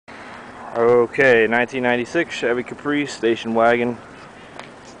Okay, 1996 Chevy Caprice station wagon. You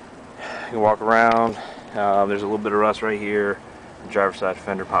can walk around. There's a little bit of rust right here. The driver's side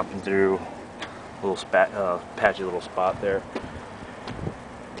fender popping through. A little patchy little spot there.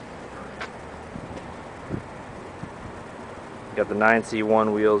 Got the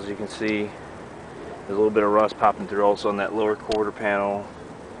 9C1 wheels, as you can see. There's a little bit of rust popping through also on that lower quarter panel.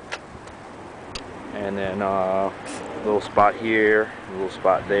 And then a little spot here, a little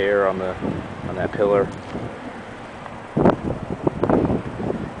spot there on that pillar.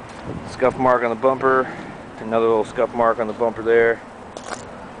 Scuff mark on the bumper, another little scuff mark on the bumper there.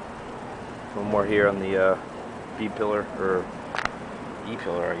 One more here on the B pillar, or E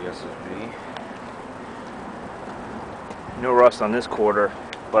pillar, I guess it would be. No rust on this quarter,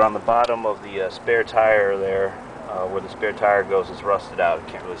 but on the bottom of the spare tire there, where the spare tire goes, it's rusted out. You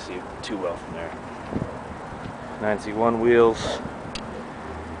can't really see too well from there. 9C1 wheels.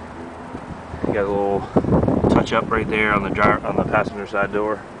 You got a little touch up right there on the passenger side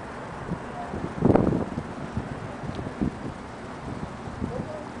door.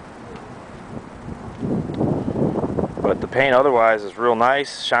 But the paint otherwise is real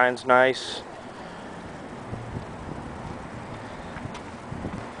nice, shines nice.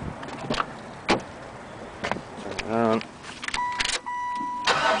 Turn it on.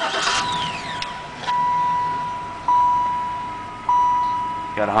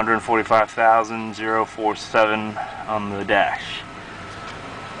 Got 145,047 on the dash.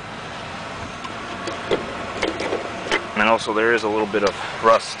 And also there is a little bit of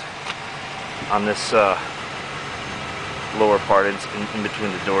rust on this lower part. It's in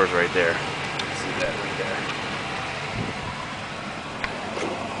between the doors right there. You can see that right there.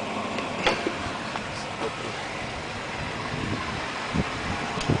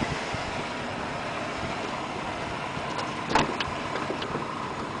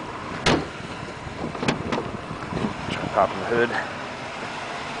 Popping the hood.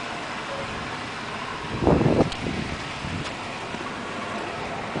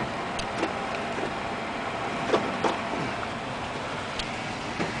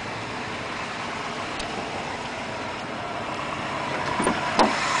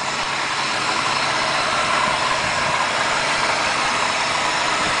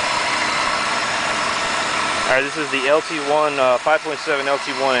 Alright, this is the LT1, 5.7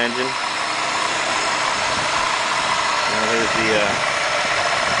 LT1 engine. Here's the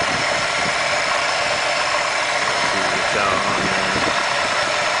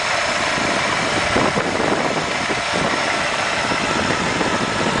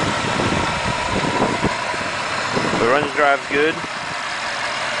the run and drive's good.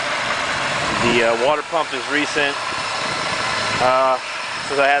 The water pump is recent.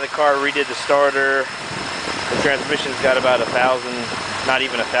 Since I had the car, redid the starter. The transmission's got about 1,000, not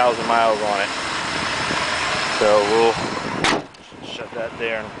even 1,000 miles on it. So we'll shut that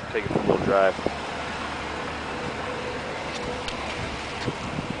there and take it for a little drive.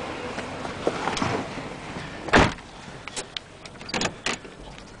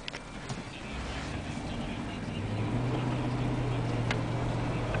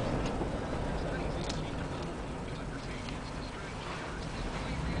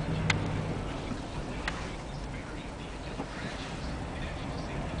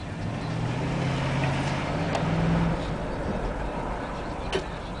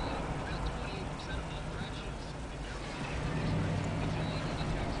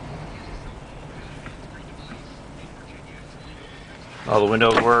 All the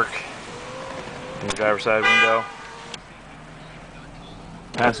windows work. And the driver's side window.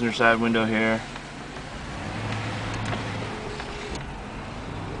 Passenger side window here.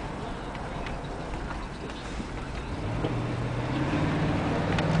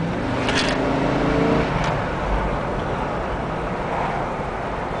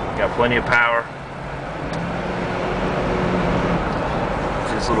 Got plenty of power.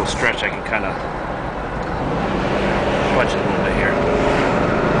 This little stretch I can kind of punch it a little bit here.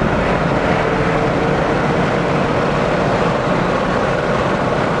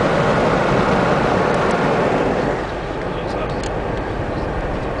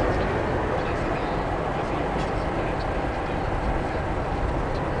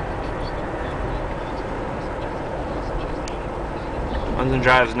 Runs and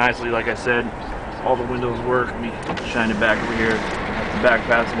drives nicely, like I said. All the windows work. Let me shine it back over here. That's the back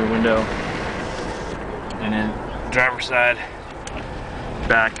passenger window. And then driver's side,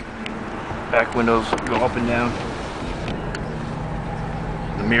 back windows go up and down.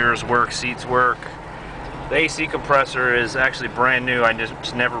 The mirrors work, seats work. The AC compressor is actually brand new. I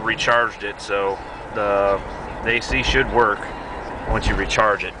just never recharged it, so the AC should work once you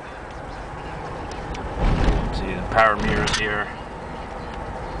recharge it. See the power mirrors here.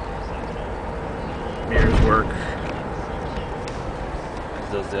 Mirrors work.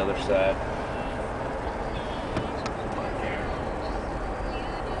 As does the other side.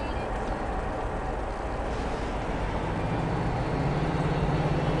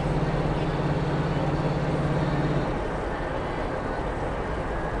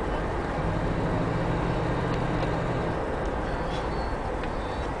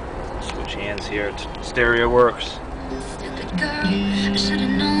 Switch hands here. Stereo works. Stupid girl, I should've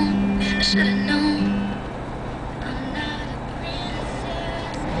known, I should've known. I'm not a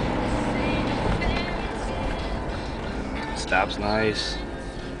princess. Stops nice.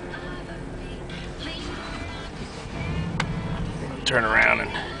 Turn around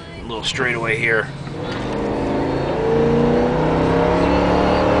and a little straightaway here.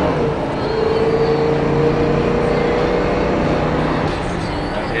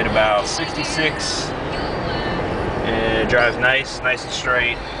 I've hit about 66. And it drives nice and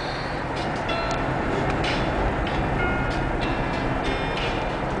straight.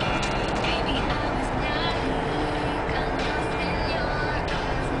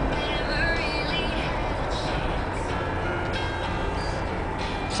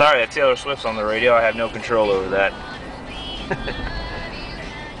 Sorry that Taylor Swift's on the radio. I have no control over that.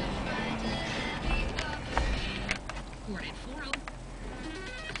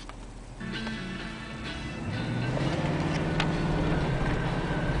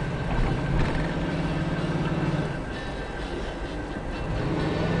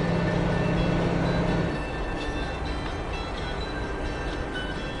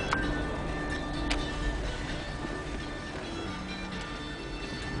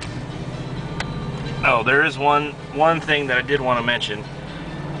 Oh, there is one thing that I did want to mention.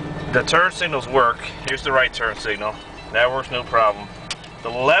 The turn signals work. Here's the right turn signal. That works no problem. The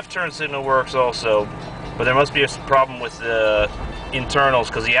left turn signal works also, but there must be a problem with the internals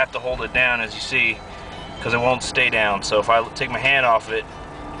because you have to hold it down, as you see, because it won't stay down. So if I take my hand off it,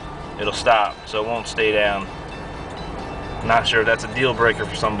 it'll stop, so it won't stay down. I'm not sure if that's a deal breaker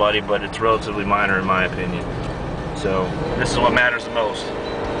for somebody, but it's relatively minor in my opinion. So this is what matters the most.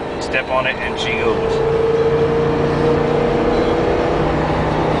 Step on it and she goes.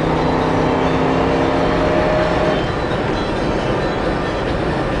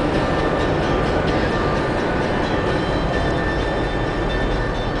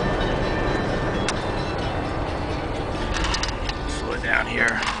 Slow it down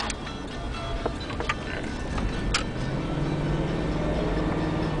here.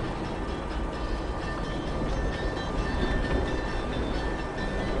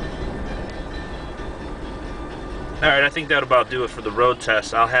 Alright, I think that'll about do it for the road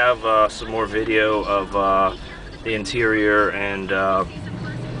test. I'll have some more video of the interior and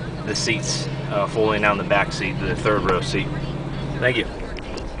the seats, folding down the back seat, the third row seat. Thank you.